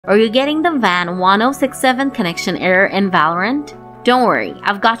Are you getting the WAN 1067 connection error in Valorant? Don't worry,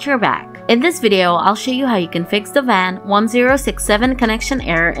 I've got your back. In this video, I'll show you how you can fix the WAN 1067 connection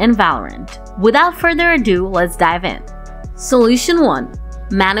error in Valorant. Without further ado, let's dive in. Solution 1.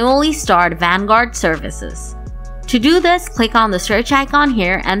 Manually start Vanguard services. To do this, click on the search icon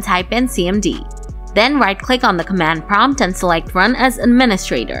here and type in CMD. Then right-click on the command prompt and select Run as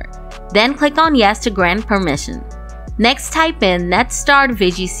Administrator. Then click on Yes to grant permission. Next, type in netstart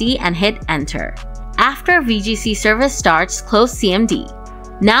VGC and hit Enter. After VGC service starts, close CMD.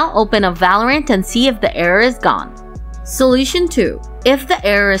 Now open up Valorant and see if the error is gone. Solution 2. If the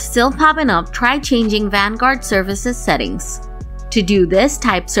error is still popping up, try changing Vanguard services settings. To do this,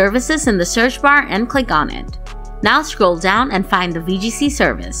 type services in the search bar and click on it. Now scroll down and find the VGC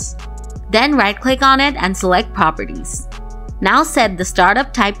service. Then right-click on it and select Properties. Now set the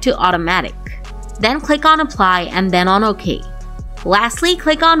startup type to Automatic. Then click on Apply and then on OK. Lastly,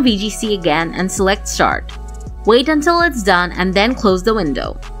 click on VGC again and select Start. Wait until it's done and then close the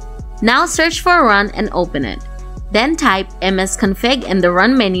window. Now search for a run and open it. Then type msconfig in the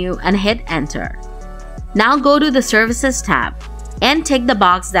Run menu and hit Enter. Now go to the Services tab and tick the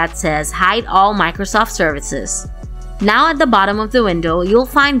box that says Hide all Microsoft services. Now at the bottom of the window, you'll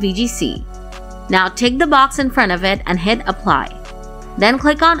find VGC. Now tick the box in front of it and hit Apply. Then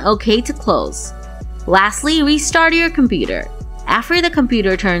click on OK to close. Lastly, restart your computer. After the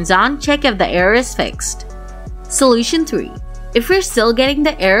computer turns on, check if the error is fixed. Solution 3. If you're still getting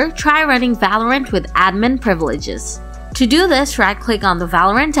the error, try running Valorant with admin privileges. To do this, right-click on the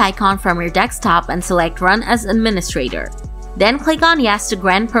Valorant icon from your desktop and select Run as Administrator. Then click on Yes to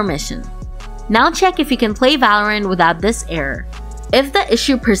grant permission. Now check if you can play Valorant without this error. If the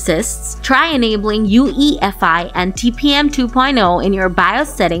issue persists, try enabling UEFI and TPM 2.0 in your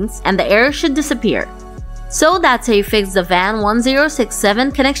BIOS settings and the error should disappear. So that's how you fix the WAN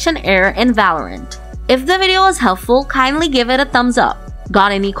 1067 connection error in Valorant. If the video was helpful, kindly give it a thumbs up.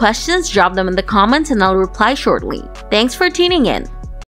 Got any questions? Drop them in the comments and I'll reply shortly. Thanks for tuning in.